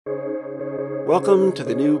Welcome to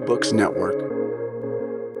the New Books Network.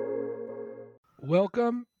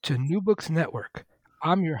 Welcome to New Books Network.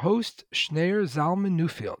 I'm your host, Schneur Zalman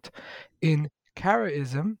Newfield. In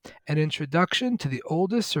Karaism, an introduction to the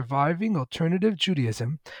oldest surviving alternative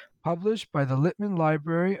Judaism, published by the Littman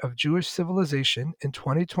Library of Jewish Civilization in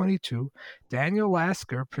 2022, Daniel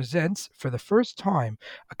Lasker presents for the first time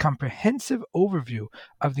a comprehensive overview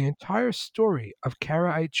of the entire story of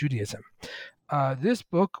Karaite Judaism. This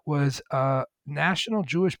book was a National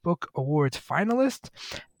Jewish Book Awards finalist,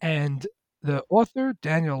 and the author,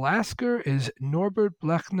 Daniel Lasker, is Norbert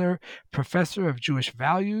Blechner Professor of Jewish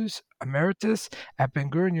Values, Emeritus at Ben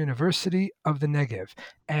Gurion University of the Negev,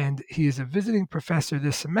 and he is a visiting professor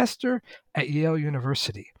this semester at Yale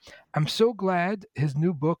University. I'm so glad his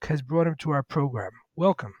new book has brought him to our program.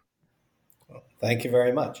 Welcome. Thank you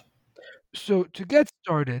very much. So, to get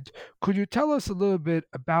started, could you tell us a little bit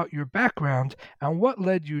about your background and what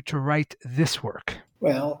led you to write this work?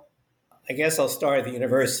 Well, I guess I'll start at the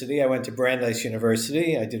university. I went to Brandeis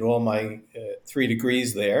University. I did all my 3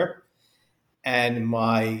 degrees there. And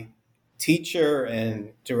my teacher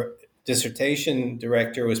and dissertation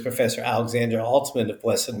director was Professor Alexander Altman of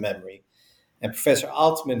blessed memory. And Professor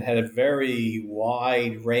Altman had a very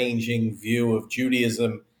wide-ranging view of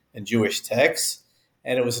Judaism and Jewish texts.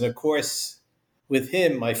 And it was in a course with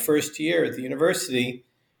him, my first year at the university,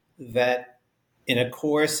 that in a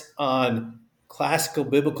course on classical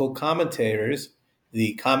biblical commentators,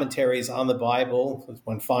 the commentaries on the Bible, as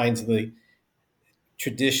one finds the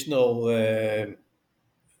traditional,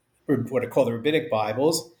 what are called the rabbinic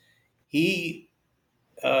Bibles,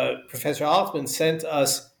 Professor Altman sent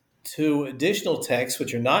us 2 additional texts,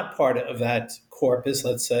 which are not part of that corpus,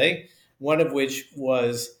 let's say, one of which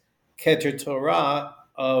was Keter Torah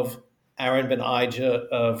of Aaron ben Ijah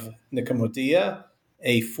of Nicomedia,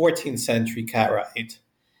 a 14th century Karaite.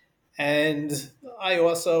 And I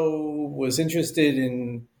also was interested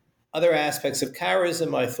in other aspects of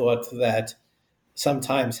Karaism. I thought that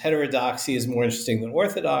sometimes heterodoxy is more interesting than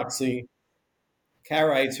orthodoxy.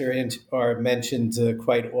 Karaites are mentioned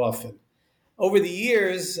quite often. Over the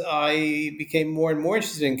years, I became more and more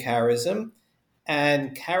interested in Karaism,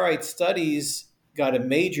 and Karaite studies got a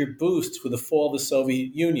major boost with the fall of the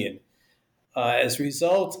Soviet Union. As a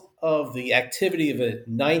result of the activity of a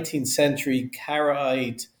 19th century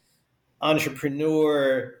Karaite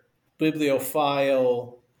entrepreneur,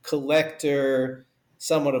 bibliophile, collector,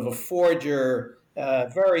 somewhat of a forger,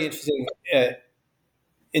 very interesting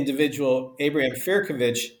individual, Abraham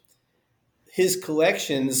Firkovich. His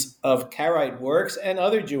collections of Karaite works and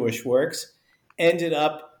other Jewish works ended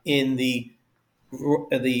up in the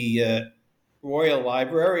Royal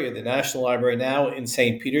Library, or the National Library now, in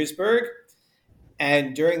St. Petersburg.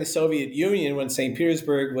 And during the Soviet Union, when St.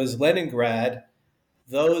 Petersburg was Leningrad,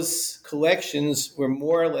 those collections were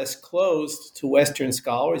more or less closed to Western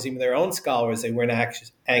scholars, even their own scholars. They weren't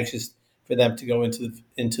anxious for them to go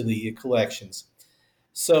into the collections.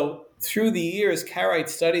 So through the years, Karaite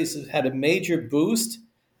studies have had a major boost.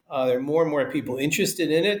 There are more and more people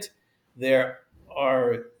interested in it.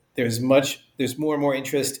 There's more and more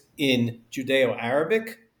interest in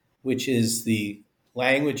Judeo-Arabic, which is the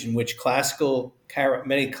language in which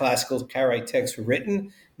many classical Karaite texts were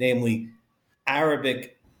written, namely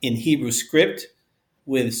Arabic in Hebrew script,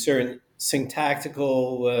 with certain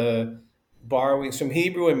syntactical borrowings from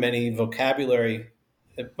Hebrew and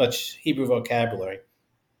much Hebrew vocabulary.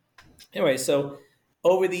 Anyway, so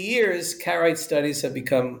over the years, Karaite studies have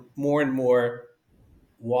become more and more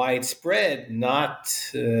widespread, not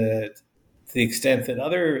to the extent that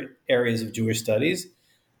other areas of Jewish studies,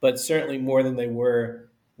 but certainly more than they were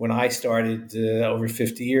when I started over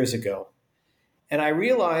 50 years ago. And I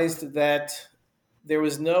realized that there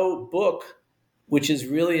was no book which is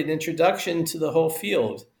really an introduction to the whole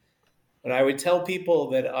field. When I would tell people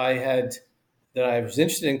that I was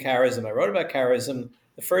interested in Karaism, I wrote about Karaism,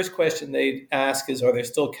 the first question they'd ask is, are there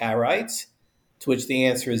still Karaites? To which the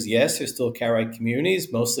answer is yes, there's still Karaite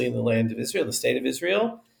communities, mostly in the land of Israel, the state of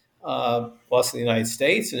Israel, also in the United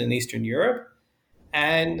States and in Eastern Europe.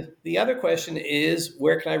 And the other question is,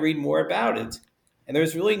 where can I read more about it? And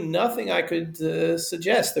there's really nothing I could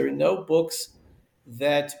suggest. There are no books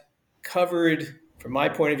that covered, from my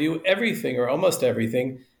point of view, everything or almost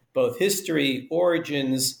everything, both history,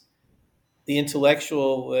 origins, the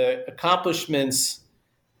intellectual accomplishments,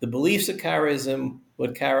 the beliefs of Karaism,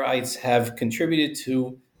 what Karaites have contributed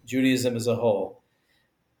to Judaism as a whole.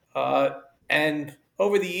 And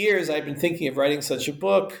over the years, I've been thinking of writing such a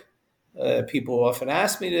book. People often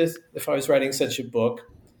ask me if I was writing such a book.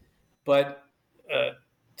 But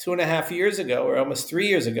 2.5 years ago, or almost 3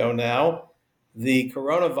 years ago now, the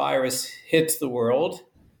coronavirus hit the world.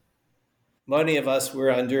 Many of us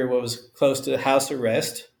were under what was close to house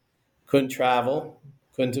arrest, couldn't travel,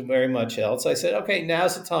 couldn't do very much else. I said, okay,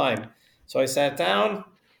 now's the time. So I sat down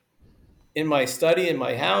in my study in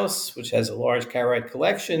my house, which has a large Karaite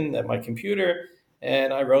collection, at my computer,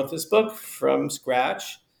 and I wrote this book from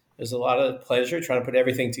scratch. There's a lot of pleasure trying to put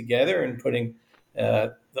everything together and putting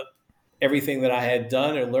everything that I had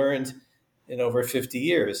done or learned in over 50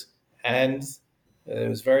 years. And I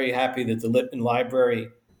was very happy that the Lippman Library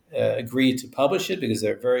agreed to publish it because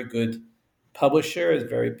they're a very good publisher,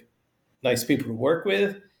 very nice people to work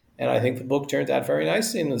with. And I think the book turned out very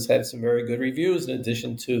nicely and has had some very good reviews in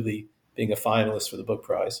addition to being a finalist for the book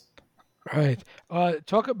prize. Right.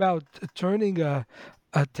 Talk about turning a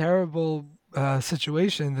terrible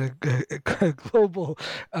situation, the global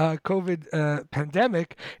COVID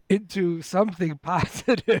pandemic, into something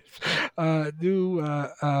positive. New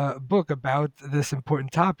book about this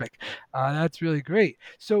important topic. That's really great.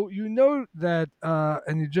 So you know that,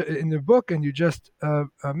 in the book, and you just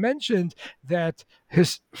mentioned that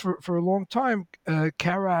for a long time,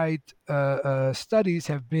 Karaite studies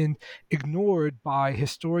have been ignored by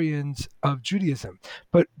historians of Judaism,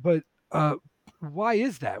 but why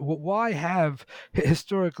is that? Why have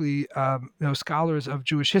historically scholars of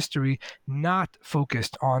Jewish history not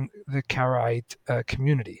focused on the Karaite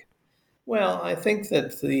community? Well, I think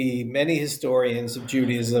that the many historians of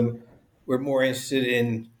Judaism were more interested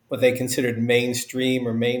in what they considered mainstream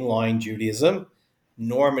or mainline Judaism,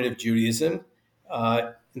 normative Judaism.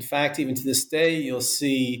 In fact, even to this day, you'll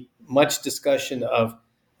see much discussion of,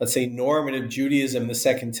 let's say, normative Judaism in the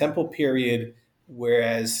Second Temple period,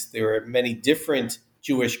 whereas there were many different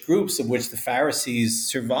Jewish groups of which the Pharisees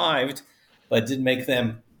survived, but didn't make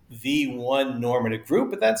them the one normative group.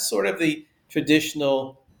 But that's sort of the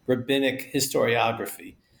traditional rabbinic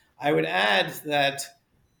historiography. I would add that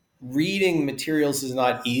reading materials is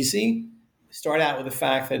not easy. Start out with the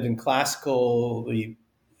fact that in classical, the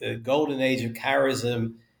golden age of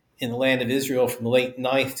Karaism in the land of Israel from the late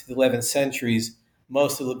 9th to the 11th centuries,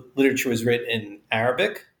 most of the literature was written in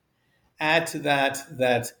Arabic. Add to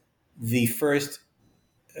that the first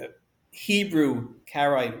Hebrew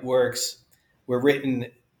Karaite works were written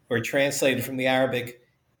or translated from the Arabic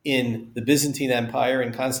in the Byzantine Empire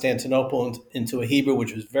in Constantinople into a Hebrew,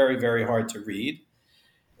 which was very, very hard to read.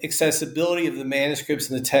 Accessibility of the manuscripts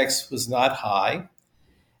and the text was not high.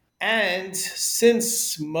 And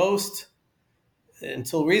since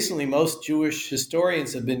until recently, most Jewish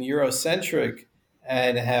historians have been Eurocentric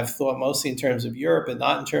and have thought mostly in terms of Europe and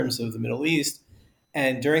not in terms of the Middle East.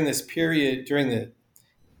 And during this period, during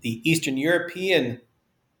the Eastern European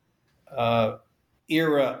era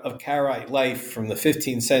of Karaite life from the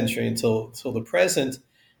 15th century until the present,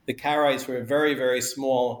 the Karaites were a very, very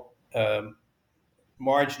small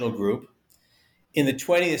marginal group. In the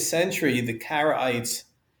 20th century, the Karaites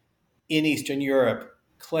in Eastern Europe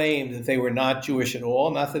claimed that they were not Jewish at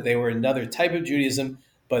all, not that they were another type of Judaism,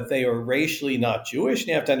 but they were racially not Jewish. And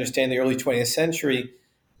you have to understand the early 20th century,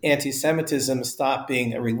 anti-Semitism stopped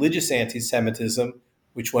being a religious anti-Semitism,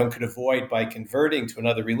 which one could avoid by converting to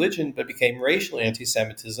another religion, but became racial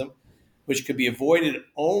anti-Semitism, which could be avoided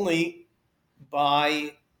only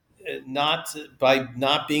by not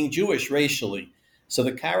being Jewish racially. So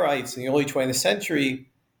the Karaites in the early 20th century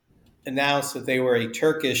announced that they were a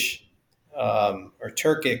Turkish or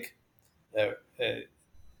Turkic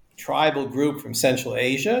tribal group from Central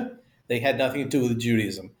Asia. They had nothing to do with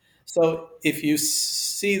Judaism. So if you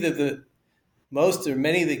see that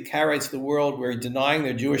many of the Karaites of the world were denying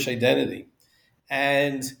their Jewish identity,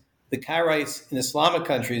 and the Karaites in Islamic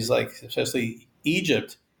countries, like especially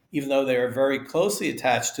Egypt, even though they are very closely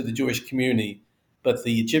attached to the Jewish community, but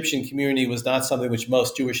the Egyptian community was not something which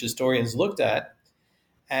most Jewish historians looked at.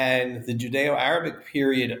 And the Judeo-Arabic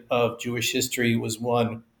period of Jewish history was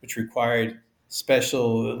one which required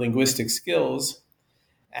special linguistic skills,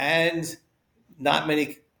 and not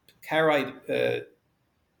many Karaite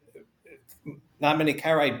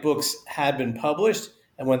books had been published,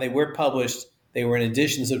 and when they were published, they were in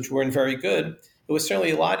editions which weren't very good. It was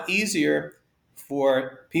certainly a lot easier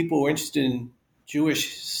for people who were interested in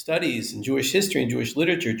Jewish studies and Jewish history and Jewish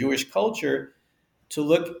literature, Jewish culture, to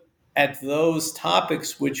look at those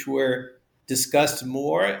topics which were discussed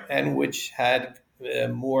more and which had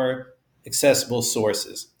more accessible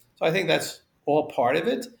sources. So I think that's all part of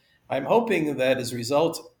it. I'm hoping that as a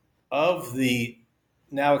result of the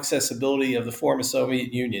now accessibility of the former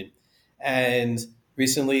Soviet Union, and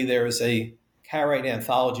recently there was a Karaite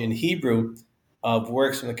anthology in Hebrew of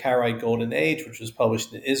works from the Karaite Golden Age, which was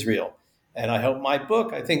published in Israel. And I hope my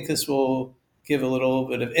book, I think this will give a little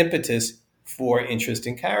bit of impetus for interest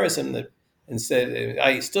in Karaism. That instead,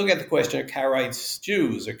 I still get the question: are Karaites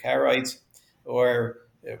Jews or Karaites, or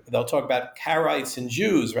they'll talk about Karaites and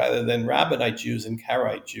Jews rather than Rabbinite Jews and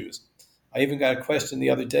Karaite Jews. I even got a question the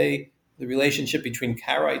other day: the relationship between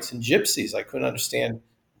Karaites and Gypsies. I couldn't understand.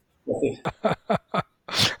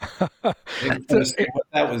 Didn't understand what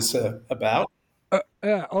that was about.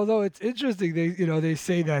 Yeah, although it's interesting, they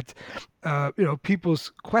say that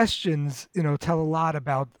people's questions tell a lot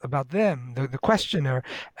about them, the questioner,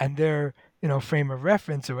 and their frame of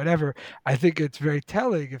reference or whatever. I think it's very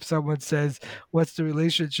telling if someone says, "What's the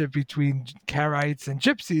relationship between Karaites and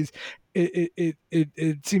Gypsies?"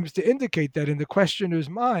 It seems to indicate that in the questioner's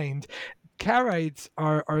mind, Karaites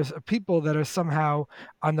are people that are somehow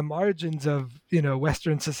on the margins of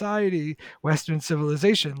Western society, Western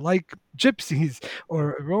civilization, like Gypsies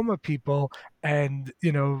or Roma people, and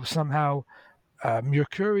somehow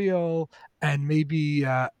mercurial and maybe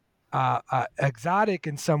exotic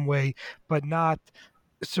in some way, but not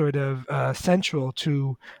sort of central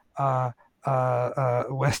to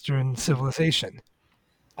Western civilization.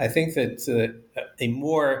 I think that a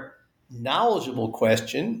more knowledgeable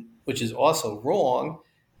question, which is also wrong,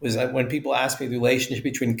 was that when people ask me the relationship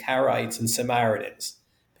between Karaites and Samaritans,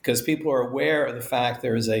 because people are aware of the fact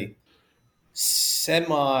there is a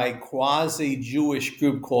quasi-Jewish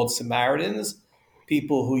group called Samaritans,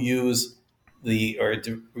 people who use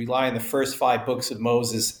rely on the first 5 books of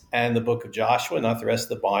Moses and the book of Joshua, not the rest of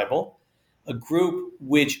the Bible. A group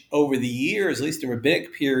which over the years, at least in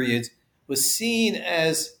rabbinic periods, was seen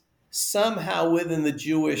as somehow within the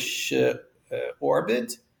Jewish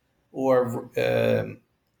orbit or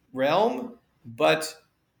realm, but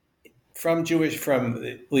at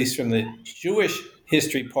least from the Jewish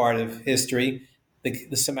history part of history,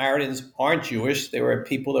 the Samaritans aren't Jewish. They were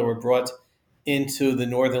people that were brought into the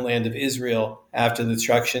northern land of Israel after the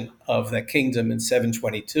destruction of that kingdom in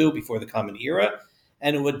 722 before the Common Era,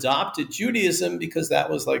 and who adopted Judaism because that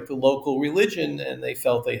was like the local religion, and they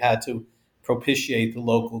felt they had to propitiate the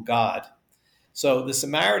local god. So the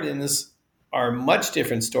Samaritans are a much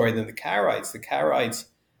different story than the Karaites. The Karaites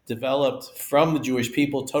developed from the Jewish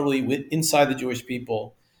people, totally inside the Jewish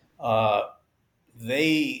people.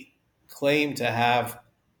 They claim to have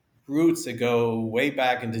roots that go way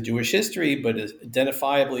back into Jewish history, but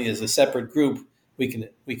identifiably as a separate group, we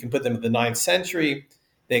can put them in the 9th century.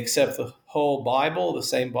 They accept the whole Bible,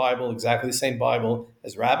 exactly the same Bible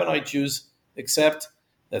as Rabbinite Jews accept.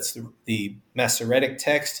 That's the Masoretic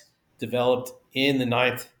text developed in the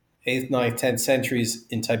 8th, 9th, 10th centuries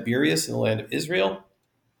in Tiberias, in the land of Israel.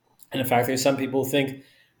 And in fact, there's some people who think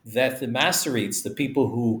that the Masoretes, the people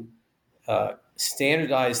who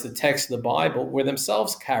standardized the text of the Bible, were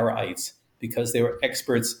themselves Karaites because they were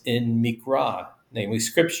experts in Mikra, namely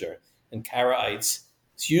Scripture. And Karaites,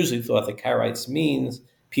 it's usually thought that Karaites means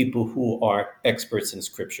people who are experts in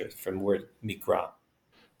Scripture, from the word Mikra.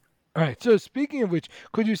 All right. So speaking of which,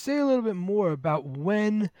 could you say a little bit more about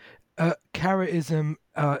when Karaism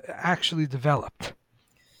actually developed?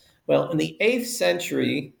 Well, in the 8th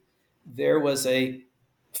century, there was a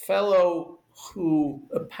fellow who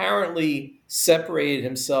apparently separated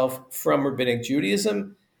himself from Rabbinic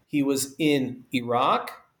Judaism. He was in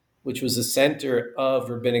Iraq, which was the center of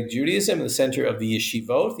Rabbinic Judaism, the center of the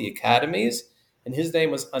yeshivot, the academies. And his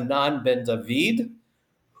name was Anan ben David,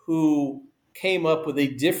 who came up with a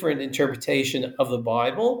different interpretation of the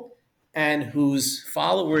Bible and whose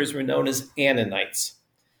followers were known as Ananites.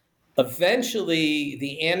 Eventually,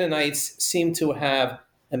 the Ananites seem to have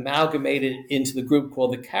amalgamated into the group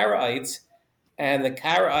called the Karaites, and the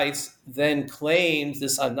Karaites then claimed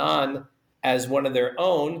this Anan as one of their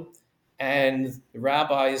own, and the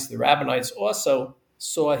Rabbinites also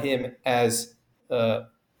saw him as the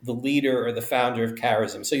leader or the founder of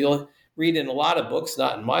Karaism. So you'll read in a lot of books,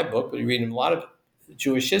 not in my book, but you read in a lot of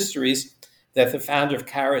Jewish histories, that the founder of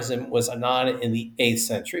Karaism was Anan in the 8th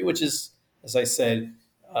century, which is, as I said,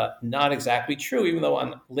 not exactly true, even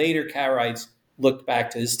though later Karaites looked back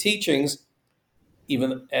to his teachings,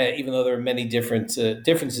 even though there are many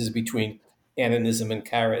differences between Ananism and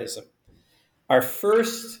Karaism. Our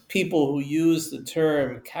first people who used the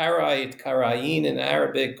term Karaite, Karayin in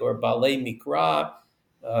Arabic, or Balei Mikra,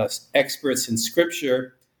 experts in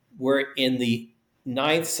Scripture, were in the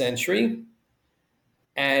 9th century,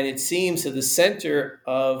 and it seems that the center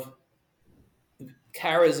of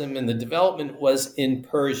Karaism and the development was in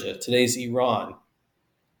Persia, today's Iran.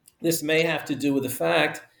 This may have to do with the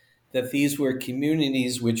fact that these were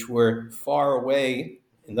communities which were far away,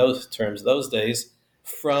 in those terms, those days,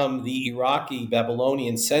 from the Iraqi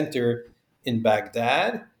Babylonian center in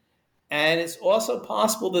Baghdad. And it's also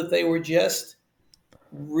possible that they were just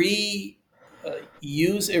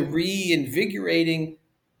use a reinvigorating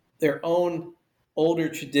their own older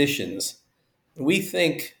traditions. We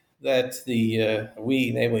think that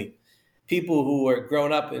namely people who are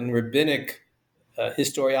grown up in rabbinic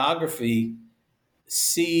historiography,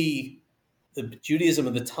 see the Judaism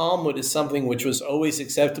of the Talmud as something which was always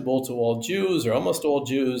acceptable to all Jews or almost all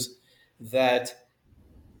Jews, that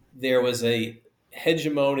there was a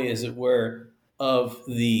hegemony, as it were, of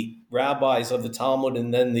the rabbis of the Talmud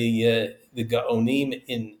and then the Gaonim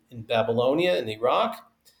in Babylonia and Iraq,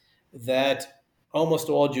 that almost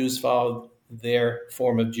all Jews followed their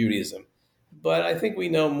form of Judaism. But I think we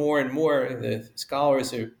know more and more, the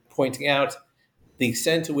scholars are pointing out the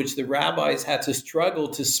extent to which the rabbis had to struggle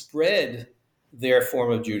to spread their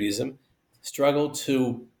form of Judaism, struggle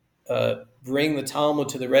to bring the Talmud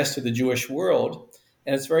to the rest of the Jewish world.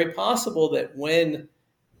 And it's very possible that when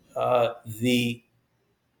the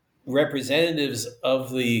representatives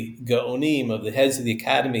of the Gaonim, of the heads of the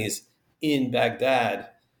academies in Baghdad,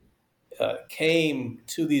 came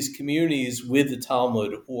to these communities with the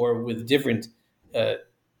Talmud or with different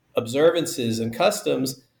observances and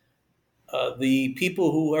customs, the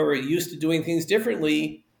people who are used to doing things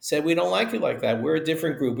differently said, we don't like it like that. We're a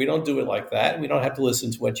different group. We don't do it like that. We don't have to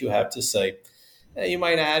listen to what you have to say. You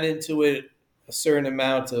might add into it a certain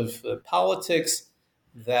amount of politics,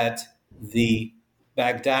 that the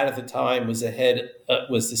Baghdad at the time was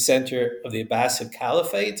the center of the Abbasid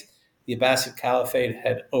Caliphate. The Abbasid Caliphate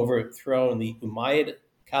had overthrown the Umayyad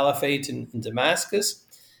Caliphate in Damascus.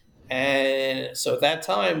 And so at that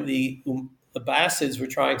time, the Abbasids were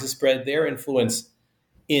trying to spread their influence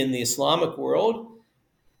in the Islamic world.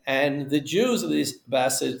 And the Jews of the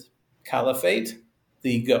Abbasid Caliphate,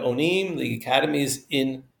 the Gaonim, the academies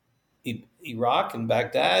in Iraq and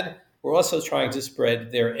Baghdad, were also trying to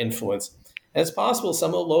spread their influence. And it's possible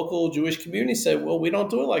some of the local Jewish communities said, well, we don't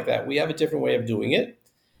do it like that. We have a different way of doing it.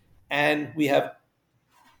 And we have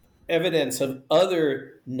evidence of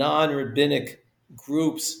other non-rabbinic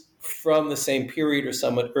groups from the same period or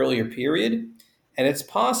somewhat earlier period. And it's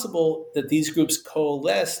possible that these groups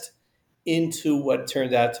coalesced into what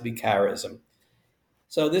turned out to be Karaism.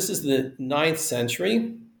 So this is the 9th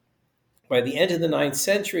century. By the end of the 9th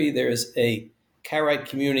century, there is a Karaite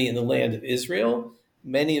community in the land of Israel.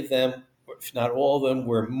 Many of them, if not all of them,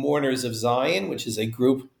 were mourners of Zion, which is a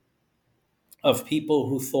group of people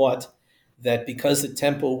who thought that because the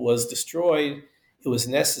temple was destroyed, it was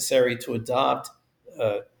necessary to adopt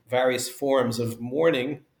various forms of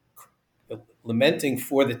mourning, lamenting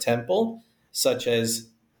for the temple, such as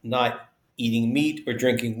not eating meat or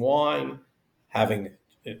drinking wine, having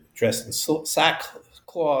dressed in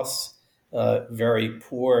sackcloths, very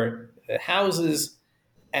poor houses,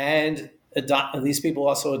 and these people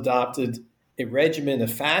also adopted a regimen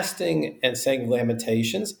of fasting and saying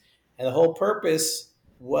lamentations. And the whole purpose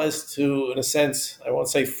was to, in a sense, I won't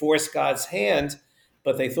say force God's hand,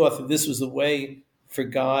 but they thought that this was the way for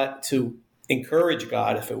God to encourage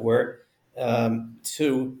God, if it were,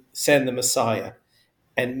 to send the Messiah.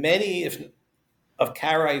 And many of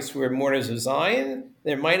Karaites were mourners of Zion.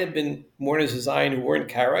 There might have been mourners of Zion who weren't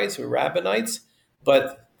Karaites, who were Rabbinites,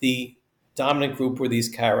 but the dominant group were these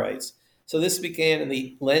Karaites. So this began in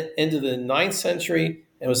the end of the 9th century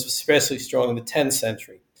and was especially strong in the 10th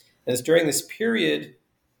century. And it's during this period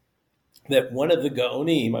that one of the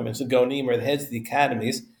Gaonim, I mentioned Gaonim are the heads of the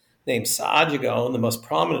academies, named Saadia Gaon, the most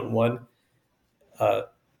prominent one,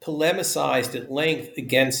 polemicized at length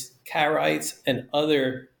against Karaites and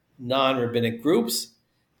other non-rabbinic groups.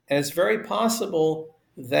 And it's very possible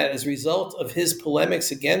that as a result of his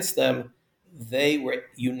polemics against them, they were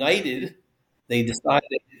united. They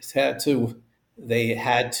decided they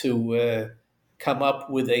had to come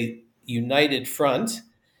up with a united front.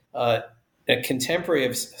 A contemporary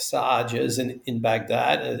of Saadia's in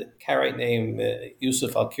Baghdad, a Karaite named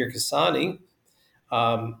Yusuf al-Kirkasani,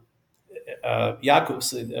 Abu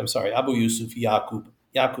Yusuf Yaqub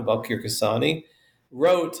al-Kirkasani,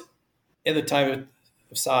 wrote at the time of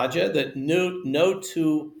Saadia that no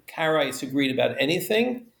two Karaites agreed about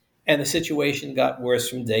anything, and the situation got worse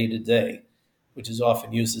from day to day, which is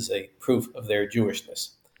often used as a proof of their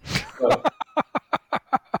Jewishness. So,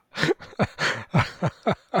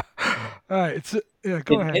 all right,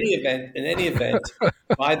 go ahead. In any event,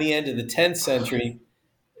 by the end of the 10th century,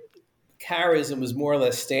 Karaism was more or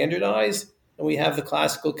less standardized, and we have the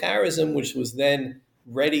classical Karaism, which was then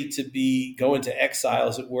ready to go into exile,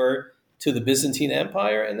 as it were, to the Byzantine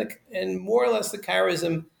Empire, and more or less the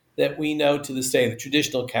Karaism that we know to this day, the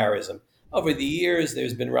traditional Karaism. Over the years,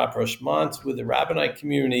 there's been rapprochement with the Rabbinite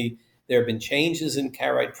community. There have been changes in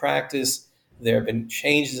Karaite practice. There have been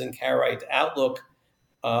changes in Karaite outlook.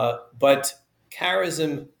 But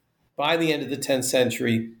Kharism, by the end of the 10th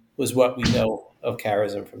century, was what we know of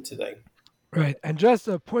Kharism from today. Right. And just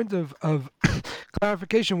a point of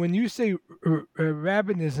clarification, when you say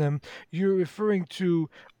rabbinism, you're referring to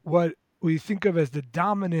what we think of as the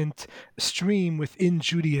dominant stream within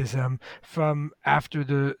Judaism from after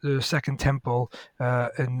the Second Temple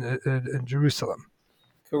in Jerusalem.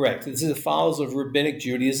 Correct. This is the follows of Rabbinic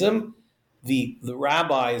Judaism. The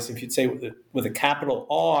rabbis, if you'd say with a capital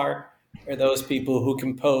R, are those people who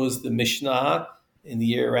composed the Mishnah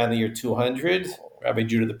around the year 200, Rabbi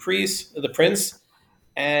Judah the Prince,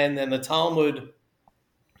 and then the Talmud,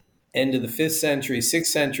 end of the 5th century, 6th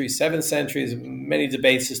century, 7th century, many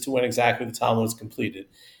debates as to when exactly the Talmud was completed.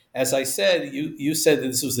 As I said, you said that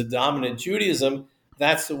this was the dominant Judaism.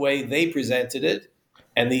 That's the way they presented it,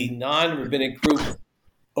 and the non-rabbinic group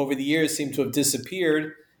over the years seemed to have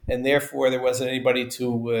disappeared, and therefore there wasn't anybody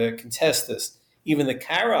to contest this. Even the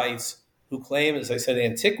Karaites, who claim, as I said,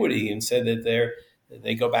 antiquity, and said that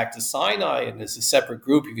they go back to Sinai, and there's a separate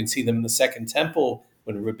group. You can see them in the Second Temple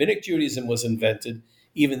when Rabbinic Judaism was invented.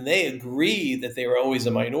 Even they agree that they were always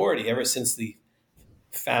a minority ever since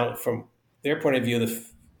from their point of view, the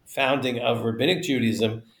founding of Rabbinic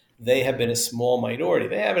Judaism. They have been a small minority.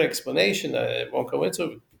 They have an explanation. I won't go into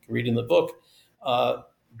it. You can read in the book.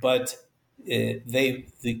 But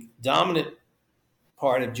the dominant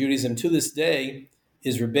part of Judaism to this day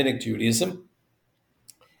is Rabbinic Judaism.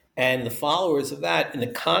 And the followers of that, in the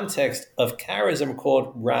context of Kharism, are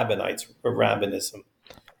called Rabbinites or Rabbinism.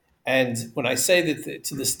 And when I say that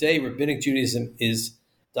to this day Rabbinic Judaism is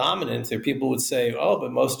dominant, there are people who would say, oh,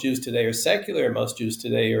 but most Jews today are secular, most Jews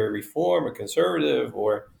today are Reform or conservative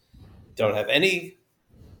or don't have any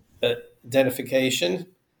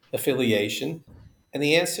affiliation. And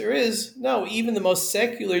the answer is no, even the most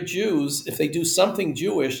secular Jews, if they do something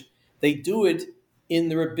Jewish, they do it in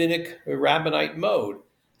the rabbinic or rabbinite mode,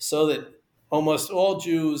 so that almost all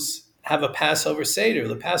Jews have a Passover Seder.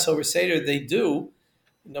 The Passover Seder they do,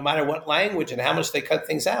 no matter what language and how much they cut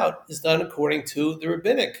things out, is done according to the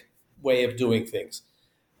rabbinic way of doing things.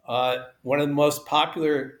 One of the most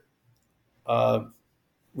popular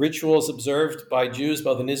rituals observed by Jews,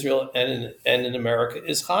 both in Israel and in America,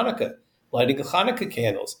 is Hanukkah, lighting the Hanukkah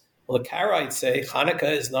candles. Well, the Karaites say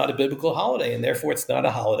Hanukkah is not a biblical holiday, and therefore it's not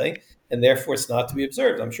a holiday, and therefore it's not to be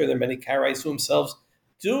observed. I'm sure there are many Karaites who themselves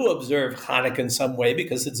do observe Hanukkah in some way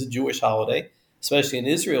because it's a Jewish holiday, especially in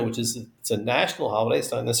Israel, it's a national holiday.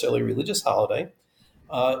 It's not necessarily a religious holiday.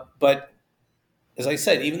 But as I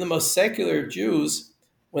said, even the most secular Jews,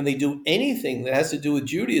 when they do anything that has to do with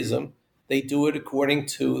Judaism, they do it according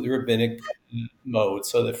to the rabbinic mode.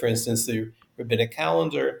 So that, for instance, the rabbinic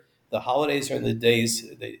calendar, the holidays are in the days,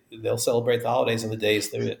 they'll celebrate the holidays on the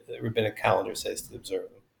days the rabbinic calendar says to observe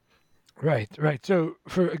them. Right. So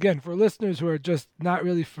for listeners who are just not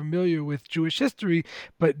really familiar with Jewish history,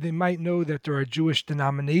 but they might know that there are Jewish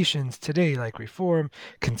denominations today like Reform,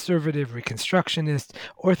 Conservative, Reconstructionist,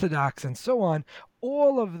 Orthodox, and so on.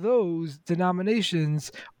 All of those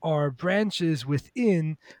denominations are branches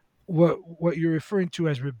within what you're referring to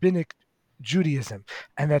as Rabbinic Judaism,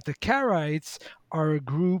 and that the Karaites are a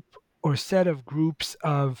group or set of groups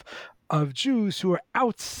of Jews who are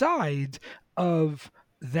outside of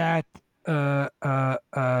that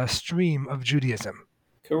stream of Judaism.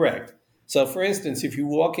 Correct. So, for instance, if you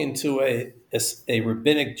walk into a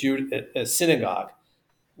rabbinic synagogue,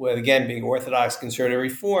 where again, being Orthodox, Conservative,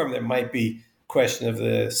 Reform, there might be question of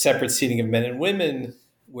the separate seating of men and women,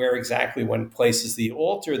 where exactly one places the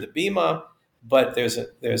altar, the bima, but there's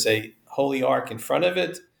a holy ark in front of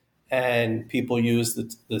it, and people use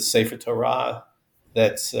the Sefer Torah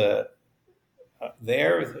that's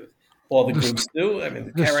there. All the groups do. I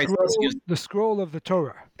mean, the scroll of the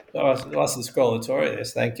Torah. Also the scroll of the Torah,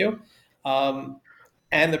 yes, thank you.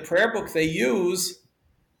 And the prayer book they use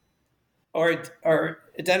are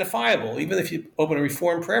identifiable. Even if you open a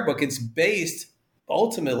Reform prayer book, it's based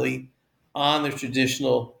ultimately on the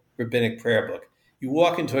traditional rabbinic prayer book. You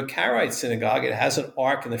walk into a Karaite synagogue, it has an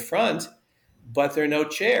ark in the front, but there are no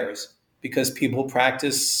chairs because people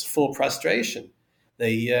practice full prostration.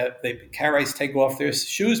 Karaites take off their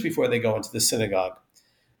shoes before they go into the synagogue.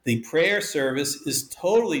 The prayer service is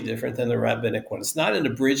totally different than the rabbinic one. It's not an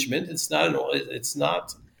abridgment. It's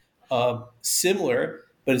not similar,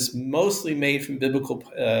 but it's mostly made from biblical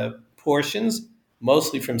portions,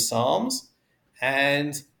 mostly from Psalms.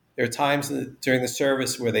 And there are times during the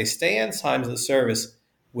service where they stand, times in the service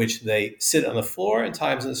which they sit on the floor, and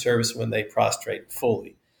times in the service when they prostrate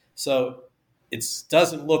fully. So it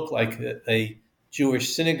doesn't look like a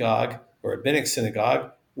Jewish synagogue or rabbinic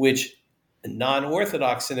synagogue, which a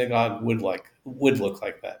non-Orthodox synagogue would look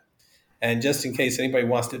like that. And just in case anybody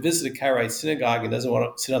wants to visit a Karaite synagogue and doesn't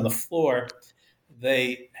want to sit on the floor,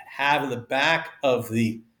 they have in the back of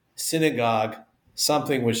the synagogue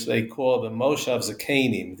something which they call the Moshav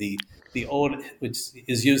Zakenim, the old, which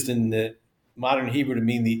is used in the modern Hebrew to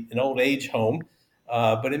mean an old age home,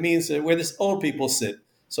 but it means where this old people sit.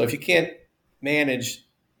 So if you can't manage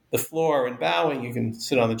the floor and bowing, you can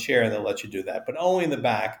sit on the chair and they'll let you do that, but only in the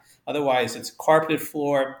back. Otherwise, it's a carpeted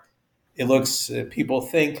floor. It looks, people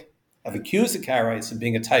have accused the Karaites of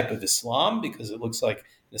being a type of Islam because it looks like,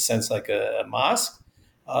 in a sense, like a mosque.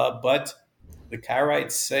 But the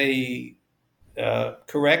Karaites say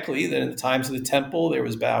correctly that in the times of the temple, there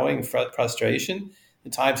was bowing and prostration. In the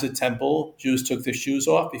times of the temple, Jews took their shoes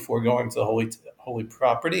off before going to the holy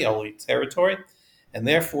property, holy territory. And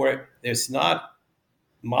therefore, there's not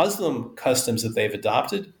Muslim customs that they've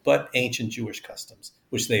adopted, but ancient Jewish customs,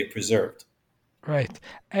 which they've preserved. Right.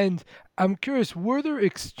 And I'm curious, were there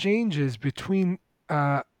exchanges between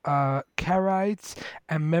Karaites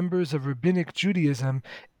and members of Rabbinic Judaism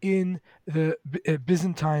in the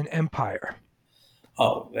Byzantine Empire?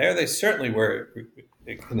 Oh, there certainly were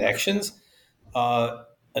connections. A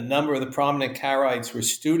number of the prominent Karaites were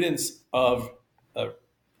students of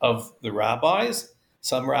the rabbis.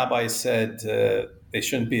 Some rabbis said they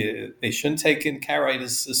shouldn't take in Karaite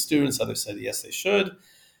as students. Others said yes, they should.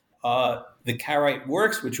 The Karaite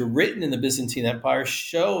works, which were written in the Byzantine Empire,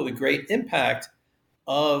 show the great impact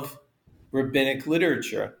of rabbinic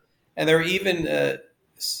literature. And there are even,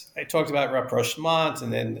 I talked about rapprochement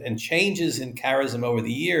and changes in charism over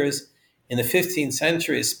the years. In the 15th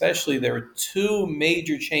century especially, there were two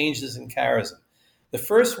major changes in charism. The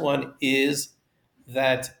first one is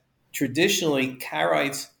that traditionally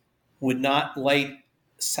Karaites would not light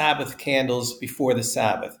Sabbath candles before the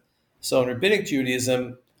Sabbath. So in Rabbinic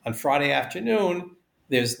Judaism, on Friday afternoon,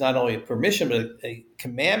 there's not only a permission, but a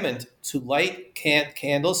commandment to light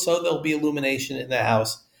candles so there'll be illumination in the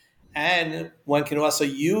house. And one can also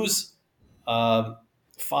use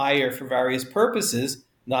fire for various purposes,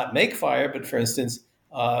 not make fire, but for instance,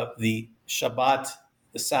 the Shabbat,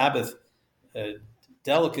 the Sabbath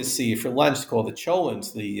delicacy for lunch called the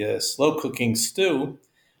cholent, the slow cooking stew,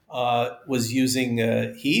 was using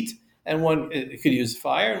heat, and one could use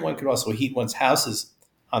fire, and one could also heat one's houses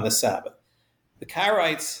on the Sabbath. The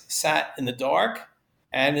Karaites sat in the dark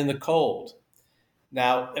and in the cold.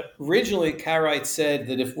 Now, originally, Karaites said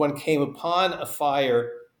that if one came upon a fire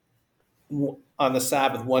on the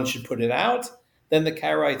Sabbath, one should put it out. Then the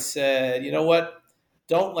Karaites said, you know what,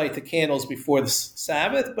 don't light the candles before the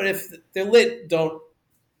Sabbath, but if they're lit, don't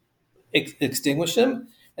extinguish them.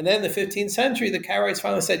 And then in the 15th century, the Karaites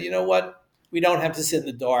finally said, you know what, we don't have to sit in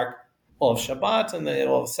the dark all of Shabbat and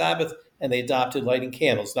all of Sabbath, and they adopted lighting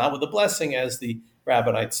candles, not with a blessing as the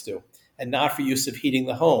Rabbinites do, and not for use of heating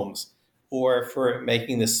the homes or for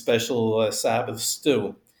making this special Sabbath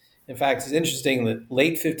stew. In fact, it's interesting that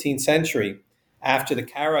late 15th century, after the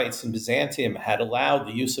Karaites in Byzantium had allowed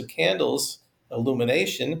the use of candles,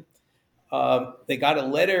 illumination, they got a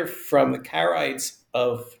letter from the Karaites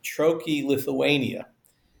of Troki, Lithuania.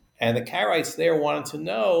 And the Karaites there wanted to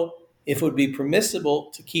know if it would be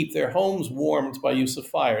permissible to keep their homes warmed by use of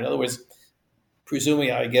fire. In other words,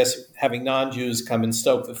 presumably, I guess, having non-Jews come and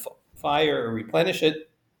stoke the fire or replenish it.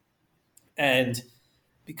 And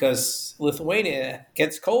because Lithuania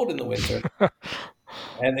gets cold in the winter,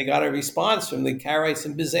 and they got a response from the Karaites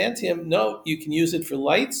in Byzantium, no, you can use it for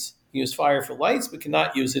lights, use fire for lights, but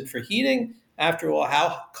cannot use it for heating. After all,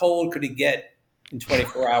 how cold could it get in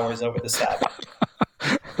 24 hours over the Sabbath?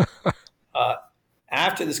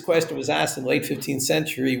 After this question was asked in the late 15th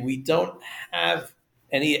century, we don't have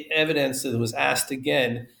any evidence that it was asked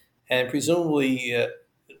again, and presumably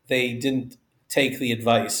they didn't take the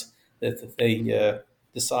advice that they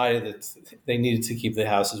decided that they needed to keep the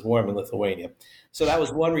houses warm in Lithuania. So that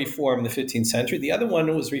was one reform in the 15th century. The other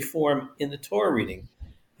one was reform in the Torah reading.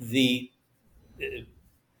 The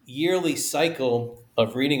yearly cycle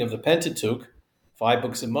of reading of the Pentateuch, 5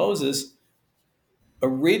 books of Moses,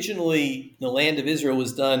 originally the land of Israel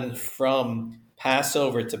was done from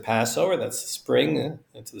Passover to Passover, that's the spring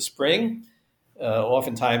into the spring,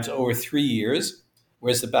 oftentimes over 3 years,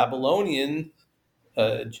 whereas the Babylonian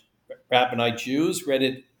Rabbinite Jews read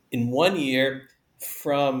it in 1 year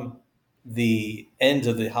from the end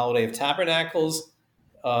of the Holiday of Tabernacles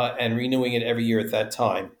and renewing it every year at that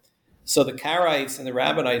time. So the Karaites and the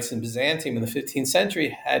Rabbinites in Byzantium in the 15th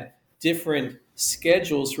century had different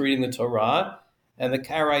schedules for reading the Torah, and the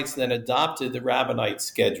Karaites then adopted the Rabbinite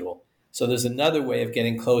schedule. So there's another way of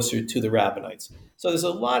getting closer to the Rabbinites. So there's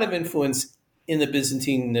a lot of influence in the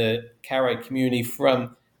Byzantine Karaite community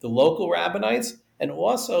from the local Rabbinites, and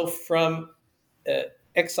also from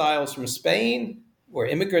exiles from Spain or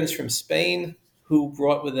immigrants from Spain who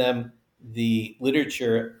brought with them the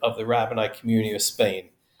literature of the Rabbinite community of Spain.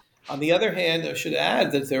 On the other hand, I should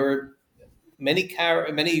add that there were many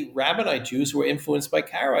Rabbinite Jews who were influenced by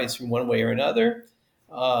Karaites from one way or another.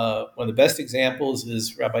 One of the best examples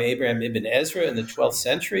is Rabbi Abraham Ibn Ezra in the 12th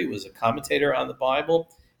century, was a commentator on the Bible.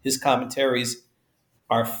 His commentaries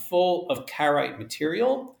are full of Karaite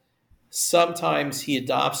material. Sometimes he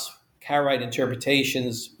adopts Karaite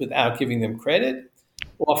interpretations without giving them credit.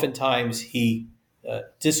 Oftentimes he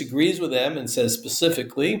disagrees with them and says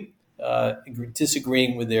specifically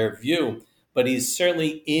disagreeing with their view, but he's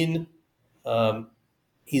certainly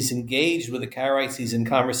he's engaged with the Karaites, he's in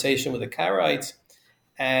conversation with the Karaites,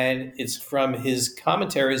 and it's from his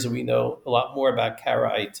commentaries that we know a lot more about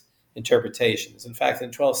Karaite interpretations. In fact,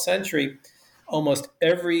 in the 12th century, almost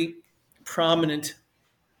every prominent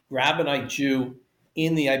Rabbinite Jew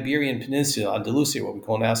in the Iberian Peninsula, Andalusia, what we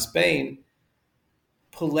call now Spain,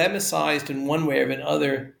 polemicized in one way or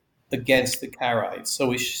another against the Karaites. So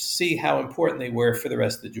we see how important they were for the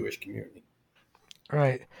rest of the Jewish community.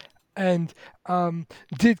 Right. And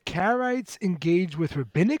did Karaites engage with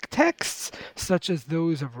rabbinic texts, such as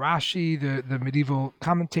those of Rashi, the medieval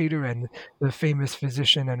commentator, and the famous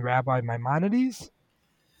physician and rabbi Maimonides?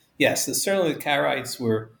 Yes, certainly the Karaites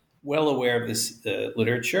were well aware of this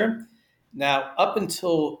literature. Now, up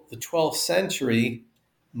until the 12th century,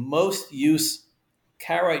 most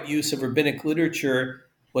Karaite use of rabbinic literature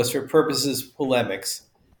was for purposes of polemics.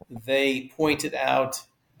 They pointed out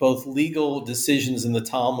both legal decisions in the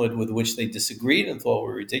Talmud with which they disagreed and thought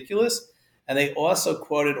were ridiculous, and they also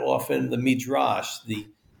quoted often the Midrash, the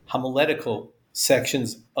homiletical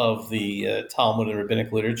sections of the Talmud and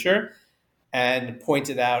rabbinic literature, and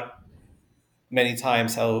pointed out many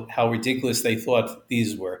times how ridiculous they thought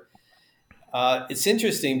these were. It's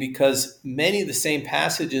interesting because many of the same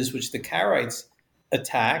passages which the Karaites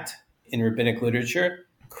attacked in rabbinic literature,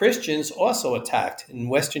 Christians also attacked. In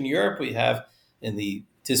Western Europe, we have in the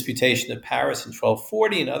Disputation of Paris in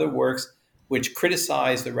 1240 and other works which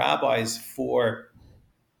criticize the rabbis or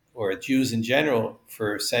Jews in general,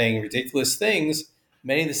 for saying ridiculous things.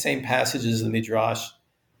 Many of the same passages in the Midrash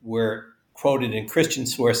were quoted in Christian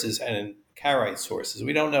sources and in Karaite sources.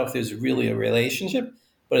 We don't know if there's really a relationship,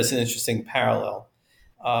 but it's an interesting parallel.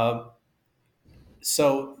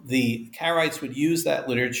 So the Karaites would use that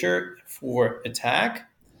literature for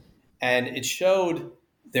attack, and it showed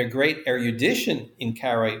their great erudition in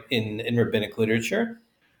Karaite in rabbinic literature,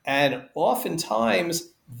 and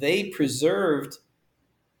oftentimes they preserved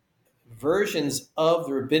versions of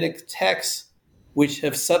the rabbinic texts which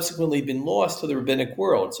have subsequently been lost to the rabbinic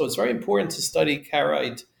world. So it's very important to study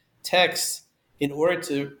Karaite texts in order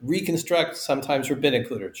to reconstruct sometimes rabbinic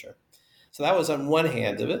literature. So that was on one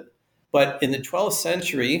hand of it. But in the 12th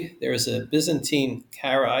century, there was a Byzantine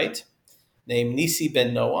Karaite named Nisi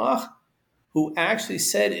ben Noach, who actually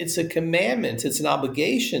said it's a commandment, it's an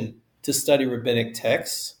obligation to study rabbinic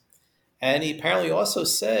texts. And he apparently also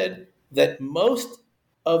said that most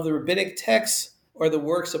of the rabbinic texts are the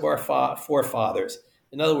works of our forefathers.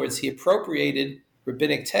 In other words, he appropriated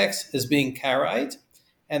rabbinic texts as being Karaite,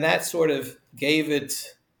 and that sort of gave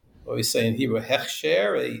it, what we say in Hebrew,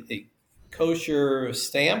 hechsher, a kosher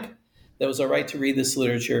stamp that was all right to read this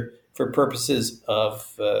literature for purposes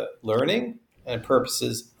of learning and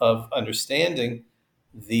purposes of understanding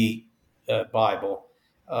the Bible.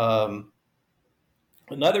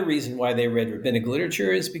 Another reason why they read rabbinic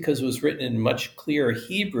literature is because it was written in much clearer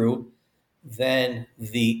Hebrew than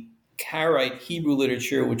the Karaite Hebrew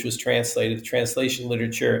literature, which was translated, the translation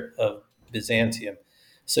literature of Byzantium.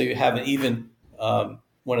 So you have even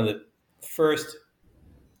one of the first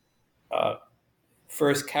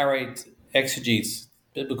Karaite exegetes,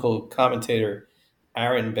 biblical commentator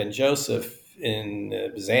Aaron ben Joseph in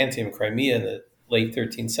Byzantium, Crimea in the late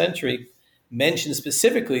 13th century, mentioned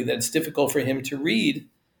specifically that it's difficult for him to read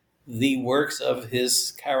the works of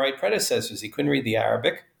his Karaite predecessors. He couldn't read the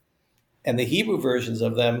Arabic, and the Hebrew versions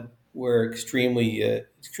of them were extremely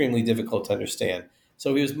difficult to understand.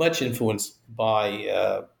 So he was much influenced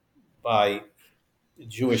by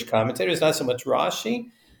Jewish commentators, not so much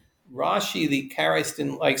Rashi. Rashi, the Karaites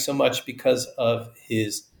didn't like so much because of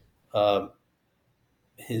his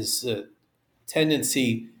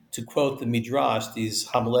tendency to quote the Midrash, these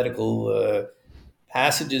homiletical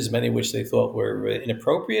passages, many of which they thought were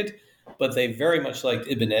inappropriate, but they very much liked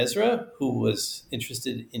Ibn Ezra, who was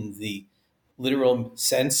interested in the literal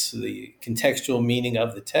sense, the contextual meaning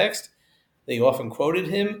of the text. They often quoted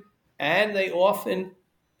him, and they often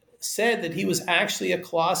said that he was actually a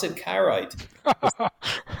closet Karaite.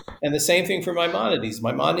 And the same thing for Maimonides.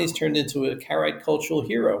 Maimonides turned into a Karaite cultural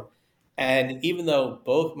hero. And even though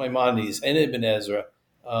both Maimonides and Ibn Ezra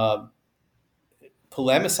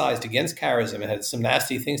polemicized against Kharism and had some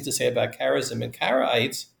nasty things to say about Kharism and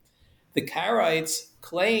Karaites, the Karaites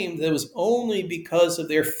claimed that it was only because of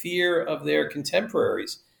their fear of their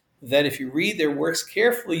contemporaries. That if you read their works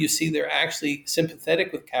carefully, you see they're actually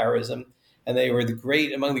sympathetic with Kharism, and they were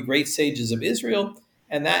among the great sages of Israel,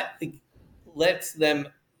 and that lets them,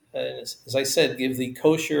 as I said, give the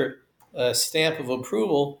kosher stamp of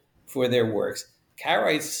approval for their works.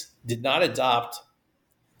 Karaites did not adopt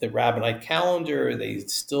the rabbinite calendar. They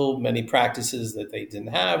still many practices that they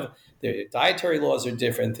didn't have. Their dietary laws are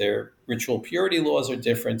different. Their ritual purity laws are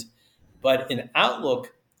different. But in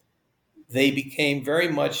outlook, they became very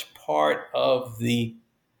much part of the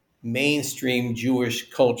mainstream Jewish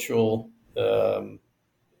cultural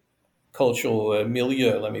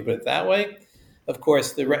milieu. Let me put it that way. Of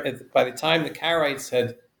course, by the time the Karaites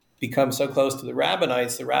had become so close to the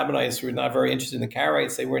Rabbinites were not very interested in the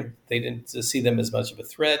Karaites. They didn't see them as much of a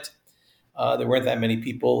threat. There weren't that many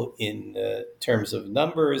people in terms of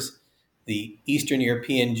numbers. The Eastern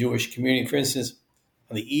European Jewish community, for instance,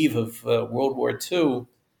 on the eve of World War II,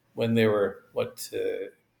 when there were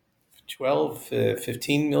 12,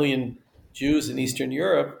 15 million Jews in Eastern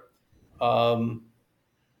Europe,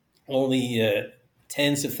 only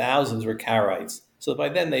tens of thousands were Karaites. So by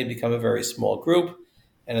then they'd become a very small group.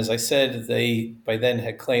 And as I said, they by then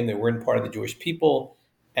had claimed they weren't part of the Jewish people,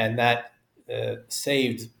 and that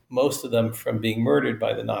saved most of them from being murdered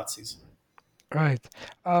by the Nazis. Right.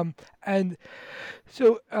 And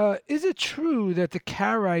so is it true that the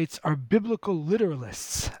Karaites are biblical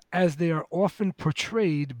literalists, as they are often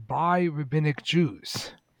portrayed by rabbinic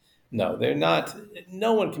Jews? No, they're not.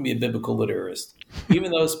 No one can be a biblical literalist. Even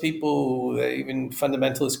those people, even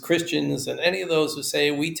fundamentalist Christians, and any of those who say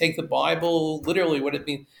we take the Bible literally, what it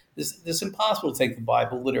means, it's impossible to take the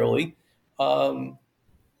Bible literally.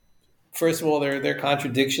 First of all, there are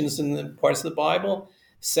contradictions in the parts of the Bible.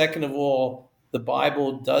 Second of all, the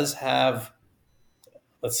Bible does have,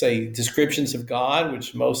 let's say, descriptions of God,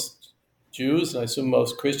 which most Jews, and I assume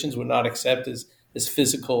most Christians, would not accept as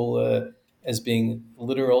physical, as being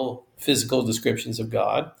literal physical descriptions of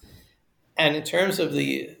God. And in terms of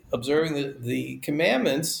observing the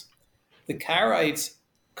commandments, the Karaites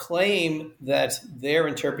claim that their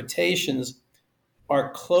interpretations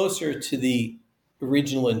are closer to the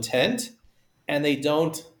original intent, and they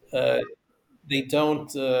don't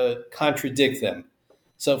contradict them.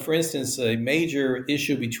 So, for instance, a major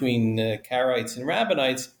issue between Karaites and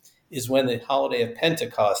Rabbinites is when the holiday of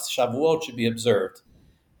Pentecost, Shavuot, should be observed.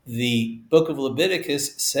 The book of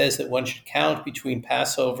Leviticus says that one should count between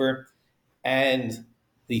Passover and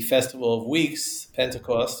the Festival of Weeks,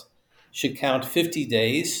 Pentecost, should count 50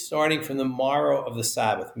 days, starting from the morrow of the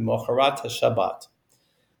Sabbath, Mocharat HaShabbat.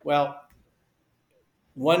 Well,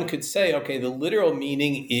 one could say, okay, the literal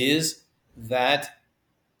meaning is that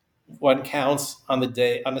one counts on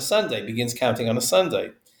a Sunday, begins counting on a Sunday.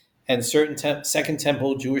 And certain Second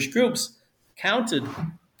Temple Jewish groups counted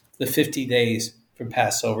the 50 days from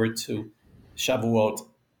Passover to Shavuot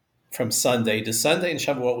from Sunday to Sunday, and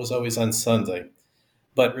Shavuot was always on Sunday.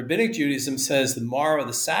 But Rabbinic Judaism says the morrow of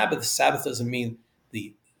the Sabbath doesn't mean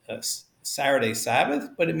the Saturday Sabbath,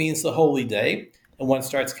 but it means the holy day. And one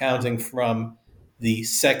starts counting from the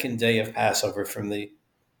second day of Passover, from the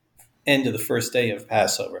end of the first day of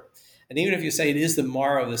Passover. And even if you say it is the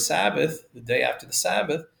morrow of the Sabbath, the day after the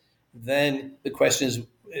Sabbath, then the question is,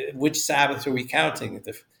 which Sabbath are we counting?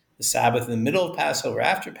 The Sabbath in the middle of Passover,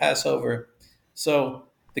 after Passover? So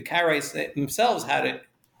the Karaites themselves had to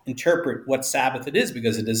interpret what Sabbath it is,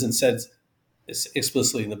 because it isn't said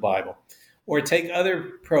explicitly in the Bible. Or take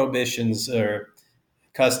other prohibitions or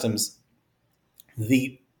customs.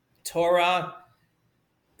 The Torah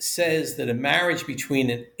says that a marriage between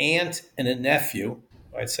an aunt and a nephew,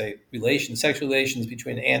 I'd say sexual relations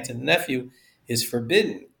between an aunt and a nephew, is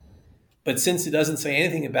forbidden. But since it doesn't say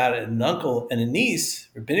anything about it, an uncle and a niece,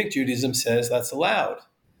 Rabbinic Judaism says that's allowed.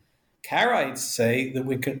 Karaites say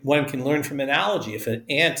that one can learn from analogy. If an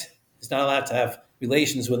aunt is not allowed to have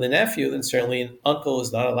relations with a nephew, then certainly an uncle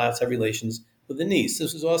is not allowed to have relations with a niece.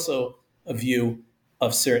 This is also a view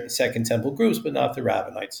of certain Second Temple groups, but not the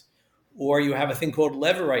Rabbinites. Or you have a thing called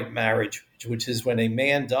Levirate marriage, which is when a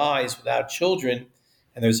man dies without children,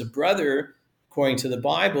 and there's a brother. According to the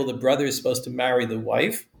Bible, the brother is supposed to marry the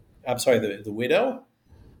widow,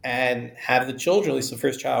 and have the children. At least the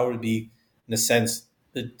first child would be, in a sense,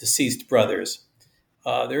 the deceased brothers.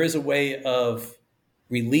 There is a way of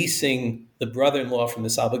releasing the brother-in-law from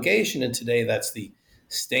this obligation, and today that's the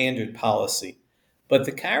standard policy. But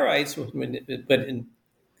the Karaites,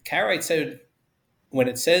 Karaites said, when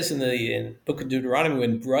it says in the Book of Deuteronomy,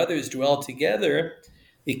 when brothers dwell together,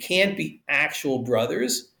 they can't be actual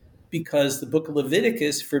brothers because the Book of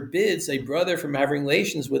Leviticus forbids a brother from having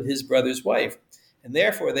relations with his brother's wife. And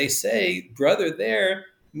therefore, they say brother there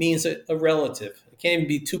means a relative. It can't even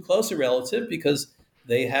be too close a relative because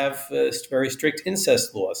they have very strict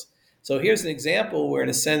incest laws. So here's an example where, in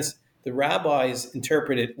a sense, the rabbis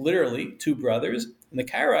interpret it literally, two brothers, and the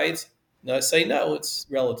Karaites say no, it's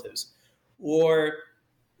relatives. Or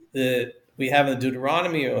we have in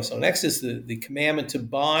Deuteronomy, or also in Exodus, the commandment to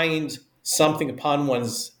bind something upon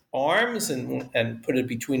one's arms and put it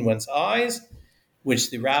between one's eyes, which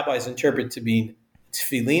the rabbis interpret to be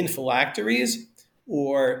tefillin phylacteries,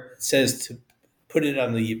 or it says to put it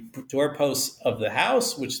on the doorposts of the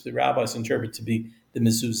house, which the rabbis interpret to be the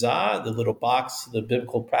mezuzah, the little box, the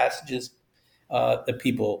biblical passages that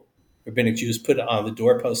people, rabbinic Jews, put on the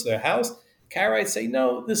doorposts of their house. Karaites say,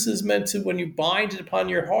 no, this is meant to, when you bind it upon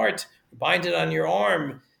your heart, bind it on your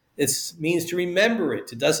arm, it means to remember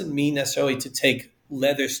it. It doesn't mean necessarily to take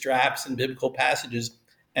leather straps and biblical passages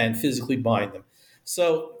and physically bind them.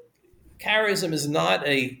 So Karaism is not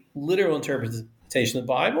a literal interpretation of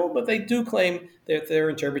the Bible, but they do claim that their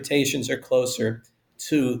interpretations are closer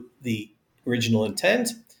to the original intent.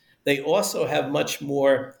 They also have much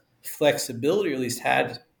more flexibility, or at least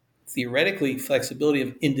had theoretically flexibility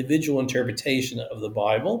of individual interpretation of the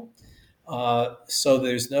Bible. So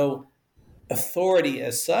there's no authority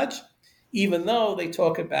as such, even though they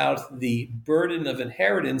talk about the burden of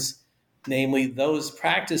inheritance, namely those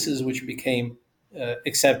practices which became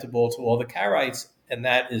acceptable to all the Karaites, and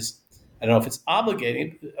that is, I don't know if it's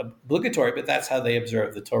obligatory, but that's how they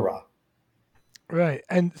observe the Torah. Right.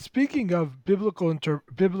 And speaking of biblical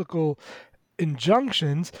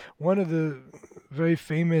injunctions, one of the very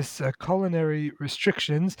famous culinary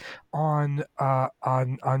restrictions on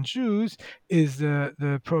Jews is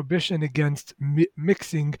the prohibition against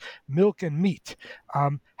mixing milk and meat.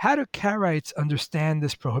 How do Karaites understand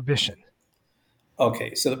this prohibition?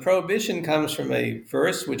 Okay, so the prohibition comes from a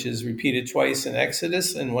verse which is repeated twice in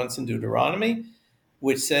Exodus and once in Deuteronomy,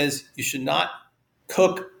 which says you should not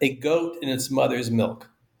cook a goat in its mother's milk.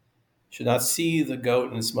 You should not see the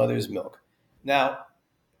goat in its mother's milk. Now,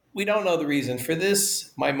 we don't know the reason for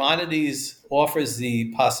this. Maimonides offers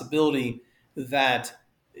the possibility that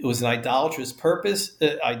it was an idolatrous practice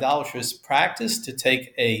to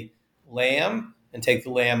take a lamb and take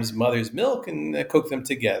the lamb's mother's milk and cook them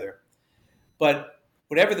together. But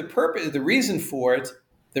whatever the purpose, the reason for it,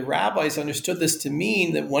 the rabbis understood this to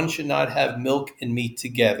mean that one should not have milk and meat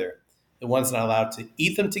together. That one's not allowed to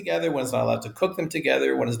eat them together, one's not allowed to cook them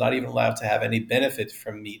together, one is not even allowed to have any benefit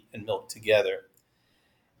from meat and milk together.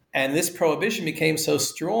 And this prohibition became so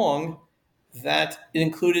strong that it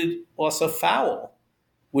included also fowl,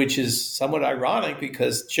 which is somewhat ironic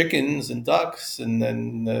because chickens and ducks and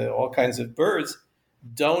then all kinds of birds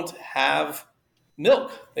don't have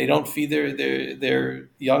milk. They don't feed their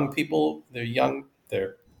young people,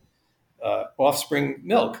 their offspring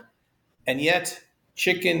milk. And yet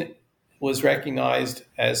chicken was recognized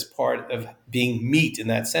as part of being meat in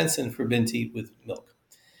that sense and forbidden to eat with milk.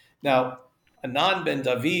 Now, Anan ben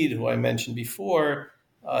David, who I mentioned before,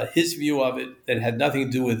 his view of it, that had nothing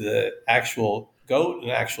to do with the actual goat,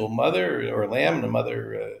 an actual mother, or lamb and a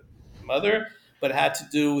mother, but had to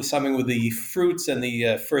do with something with the fruits and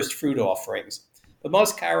the first fruit offerings. But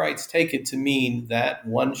most Karaites take it to mean that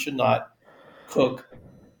one should not cook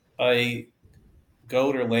a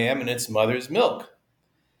goat or lamb in its mother's milk.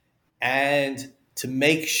 And to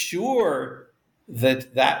make sure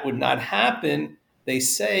that that would not happen, they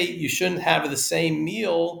say you shouldn't have the same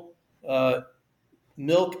meal,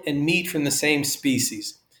 milk and meat from the same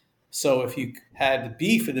species. So if you had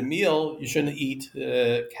beef at a meal, you shouldn't eat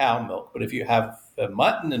cow milk. But if you have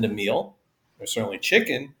mutton in a meal, or certainly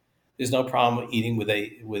chicken, there's no problem eating with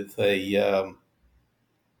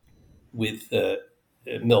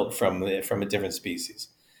milk from a different species.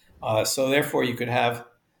 So therefore, you could have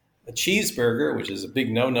a cheeseburger, which is a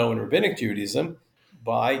big no-no in Rabbinic Judaism,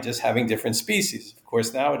 by just having different species. Of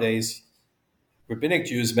course, nowadays, Rabbinic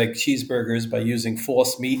Jews make cheeseburgers by using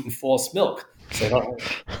false meat and false milk. So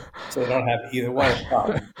they don't have either one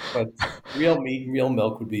problem. But real meat and real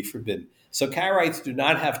milk would be forbidden. So Karaites do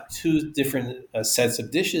not have two different sets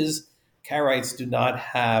of dishes. Karaites do not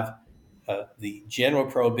have the general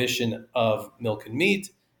prohibition of milk and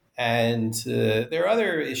meat. And there are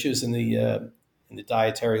other issues in the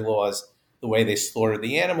dietary laws, the way they slaughter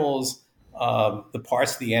the animals, the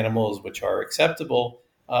parts of the animals which are acceptable,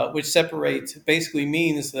 which basically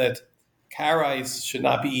means that Karaites should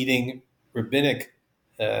not be eating rabbinic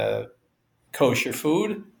uh, kosher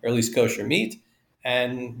food, or at least kosher meat,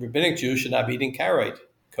 and rabbinic Jews should not be eating Karaite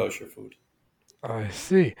kosher food. I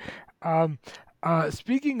see. Um,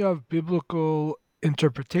 Speaking of biblical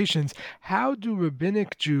interpretations, how do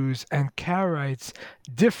rabbinic Jews and Karaites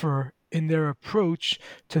differ in their approach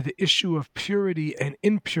to the issue of purity and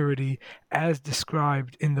impurity as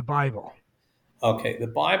described in the Bible? Okay, the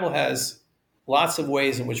Bible has lots of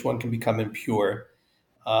ways in which one can become impure.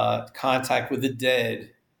 Contact with the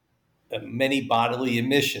dead, many bodily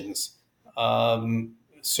emissions,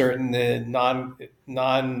 certain non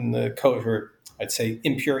kosher, I'd say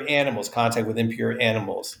impure animals, contact with impure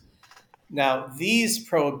animals. Now, these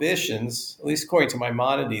prohibitions, at least according to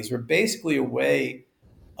Maimonides, were basically a way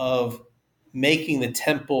of making the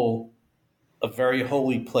temple a very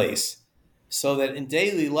holy place. So that in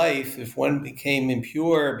daily life, if one became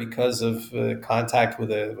impure because of contact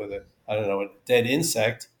with a I don't know, a dead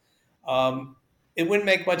insect, it wouldn't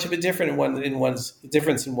make much of a difference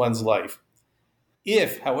in one's life.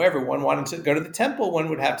 If, however, one wanted to go to the temple, one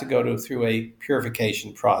would have to go through a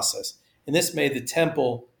purification process. And this made the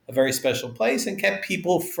temple a very special place and kept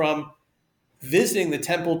people from visiting the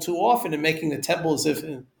temple too often and making the temple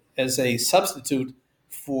as a substitute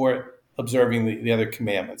for observing the other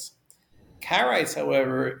commandments. Karaites,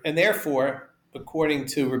 however, and therefore, according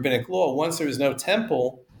to rabbinic law, once there is no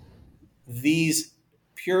temple, these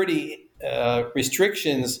purity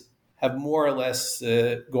restrictions have more or less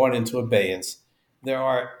gone into abeyance. There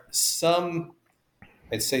are some,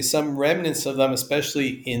 I'd say, some remnants of them, especially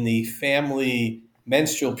in the family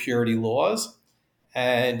menstrual purity laws.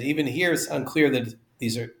 And even here, it's unclear that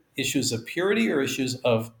these are issues of purity or issues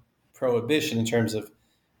of prohibition in terms of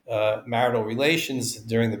marital relations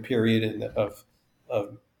during the period of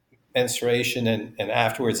menstruation and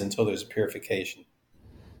afterwards until there's a purification.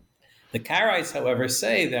 The Karaites, however,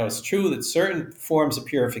 say that it's true that certain forms of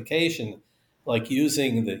purification, like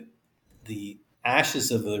using the ashes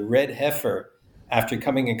of the red heifer after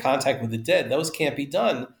coming in contact with the dead, those can't be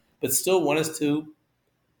done, but still one is to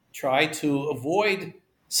try to avoid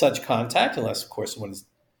such contact, unless, of course, one is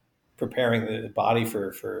preparing the body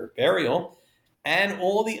for burial. And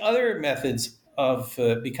all the other methods of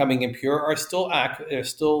becoming impure are still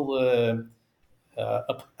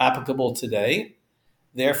applicable today.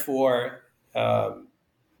 Therefore,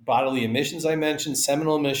 bodily emissions I mentioned,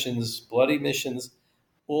 seminal emissions, blood emissions,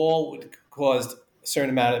 all would cause a certain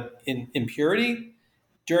amount of impurity,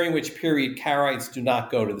 during which period Karaites do not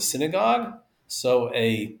go to the synagogue. So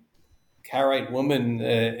a Karaite woman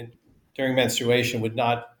during menstruation would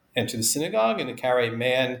not enter the synagogue, and a Karaite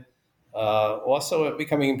man also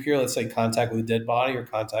becoming impure, let's say contact with a dead body or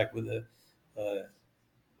contact with a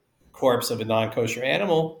corpse of a non-kosher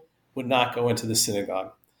animal, would not go into the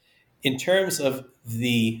synagogue. In terms of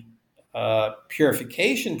the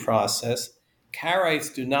purification process,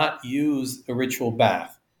 Karaites do not use a ritual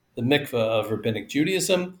bath, the mikveh of rabbinic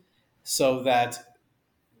Judaism, so that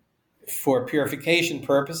for purification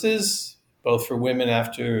purposes, both for women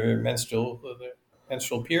after the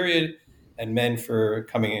menstrual period and men for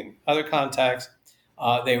coming in other contacts,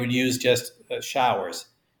 they would use just showers.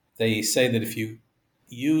 They say that if you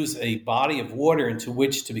use a body of water into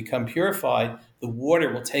which to become purified, the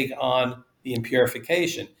water will take on the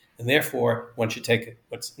impurification. And therefore, one should take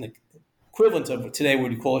what's an equivalent of what today we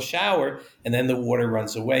would call a shower, and then the water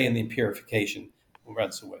runs away and the impurification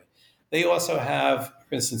runs away. They also have,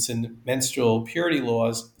 for instance, in menstrual purity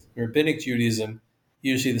laws, in rabbinic Judaism,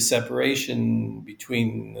 usually the separation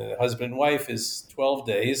between the husband and wife is 12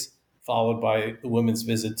 days, followed by the woman's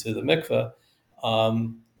visit to the mikveh.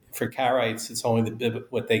 For Karaites, it's only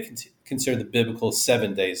what they consider the biblical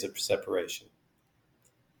 7 days of separation.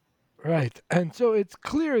 Right, and so it's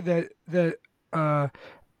clear that the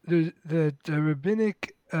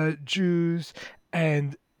rabbinic Jews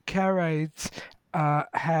and Karaites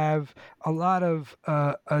have a lot of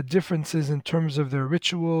differences in terms of their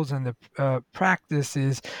rituals and the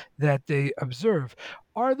practices that they observe.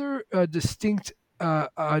 Are there distinct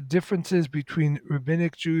differences between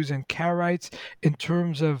rabbinic Jews and Karaites in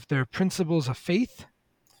terms of their principles of faith?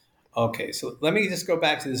 Okay, so let me just go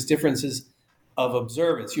back to these differences of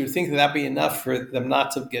observance. You would think that that'd be enough for them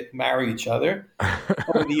not to marry each other.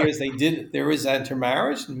 Over the years, there was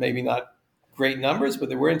intermarriage, maybe not great numbers, but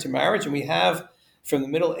there were intermarriage, and we have from the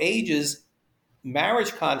Middle Ages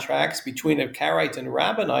marriage contracts between a Karaite and a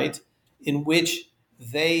Rabbinite in which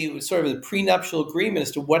they sort of a prenuptial agreement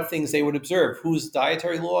as to what things they would observe, whose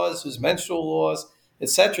dietary laws, whose menstrual laws,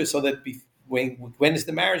 etc., so that when is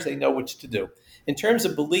the marriage, they know what to do. In terms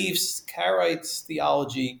of beliefs, Karaite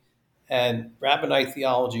theology and Rabbinite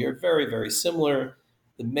theology are very, very similar.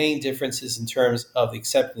 the main differences in terms of the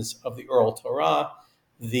acceptance of the oral Torah,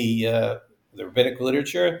 the rabbinic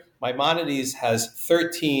literature. Maimonides has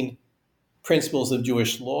 13 principles of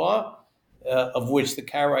Jewish law, of which the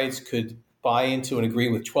Karaites could buy into and agree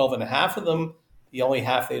with 12 and a half of them. The only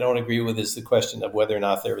half they don't agree with is the question of whether or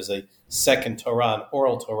not there was a second Torah, an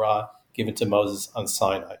oral Torah, given to Moses on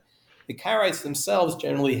Sinai. The Karaites themselves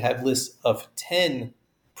generally had lists of 10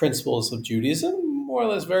 principles of Judaism, more or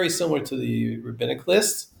less very similar to the rabbinic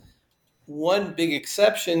lists. One big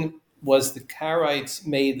exception was the Karaites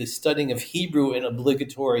made the studying of Hebrew an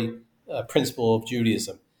obligatory principle of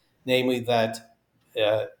Judaism, namely that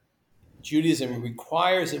Judaism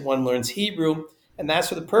requires that one learns Hebrew, and that's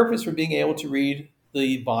for the purpose for being able to read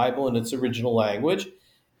the Bible in its original language.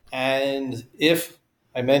 And if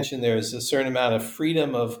I mentioned there's a certain amount of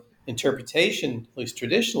freedom of interpretation, at least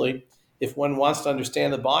traditionally, if one wants to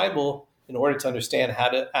understand the Bible in order to understand how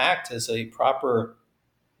to act as a proper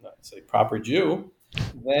Jew,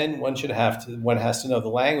 then one has to know the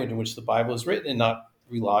language in which the Bible is written and not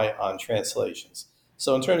rely on translations.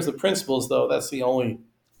 So in terms of the principles, though, that's the only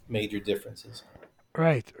major differences.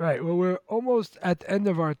 Right. Well, we're almost at the end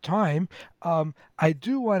of our time. I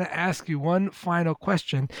do want to ask you one final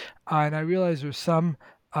question, and I realize there's some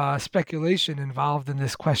speculation involved in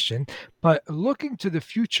this question, but looking to the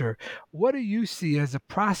future, what do you see as the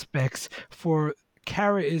prospects for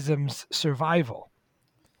Karaism's survival?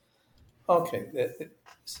 Okay.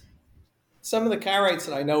 Some of the Karaites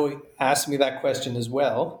that I know asked me that question as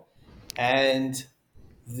well, and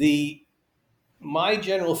my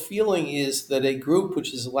general feeling is that a group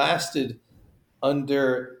which has lasted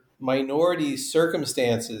under minority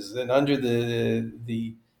circumstances and under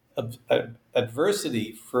the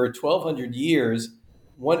adversity for 1,200 years,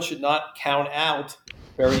 one should not count out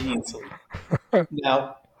very easily.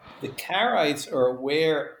 Now, the Karaites are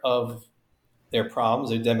aware of their problems,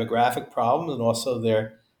 their demographic problems, and also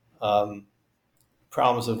their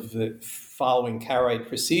problems of following Karaite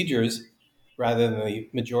procedures rather than the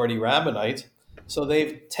majority Rabbinite. So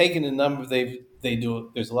they've taken a number.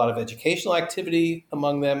 There's a lot of educational activity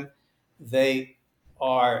among them. They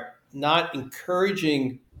are not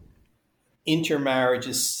encouraging intermarriage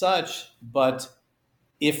as such, but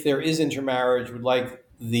if there is intermarriage, would like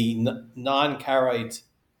the non-Karaite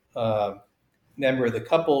member of the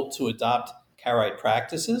couple to adopt Karaite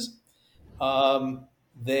practices.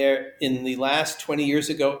 There, in the last 20 years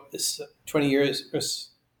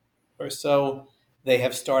or so, they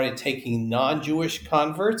have started taking non-Jewish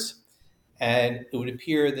converts, and it would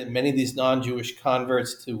appear that many of these non-Jewish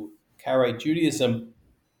converts to Karaite Judaism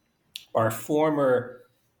are former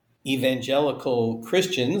evangelical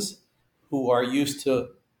Christians who are used to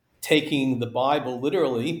taking the Bible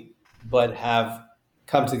literally, but have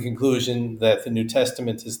come to the conclusion that the New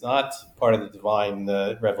Testament is not part of the divine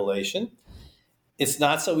revelation. It's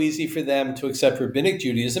not so easy for them to accept rabbinic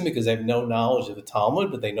Judaism because they have no knowledge of the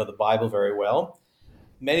Talmud, but they know the Bible very well.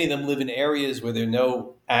 Many of them live in areas where there are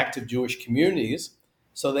no active Jewish communities.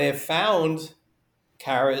 So they have found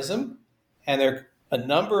Karaism, and a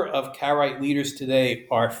number of Karaite leaders today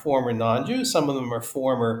are former non-Jews. Some of them are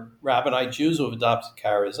former Rabbinite Jews who have adopted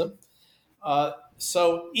Karaism.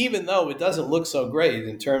 So even though it doesn't look so great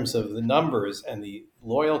in terms of the numbers and the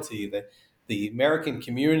loyalty, the American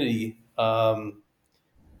community,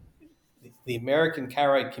 the American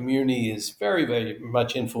Karaite community is very, very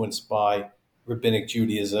much influenced by rabbinic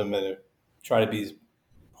Judaism and try to be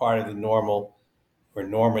part of the normal or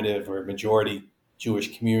normative or majority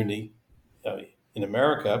Jewish community in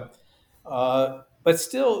America. But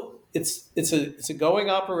still, it's a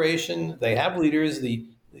going operation. They have leaders.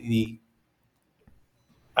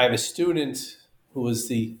 I have a student who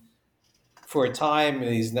was for a time,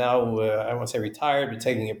 and he's now, I won't say retired, but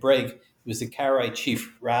taking a break. He was the Karaite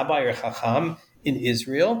chief rabbi or chacham in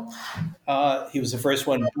Israel. He was the first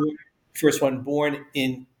one born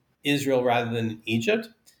in Israel rather than in Egypt.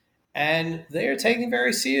 And they are taking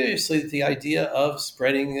very seriously the idea of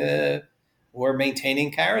spreading or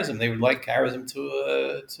maintaining charism. They would like charism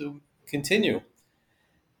to continue.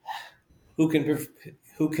 Who can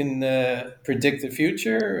predict the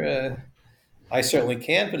future? I certainly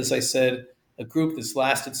can't. But as I said, a group that's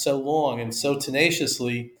lasted so long and so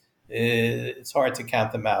tenaciously, it's hard to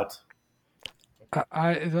count them out.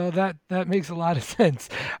 That makes a lot of sense.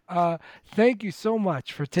 Thank you so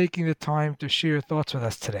much for taking the time to share your thoughts with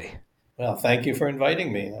us today. Well, thank you for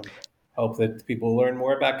inviting me. I hope that people learn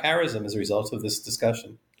more about charism as a result of this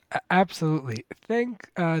discussion. Absolutely.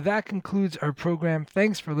 That concludes our program.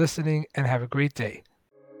 Thanks for listening and have a great day.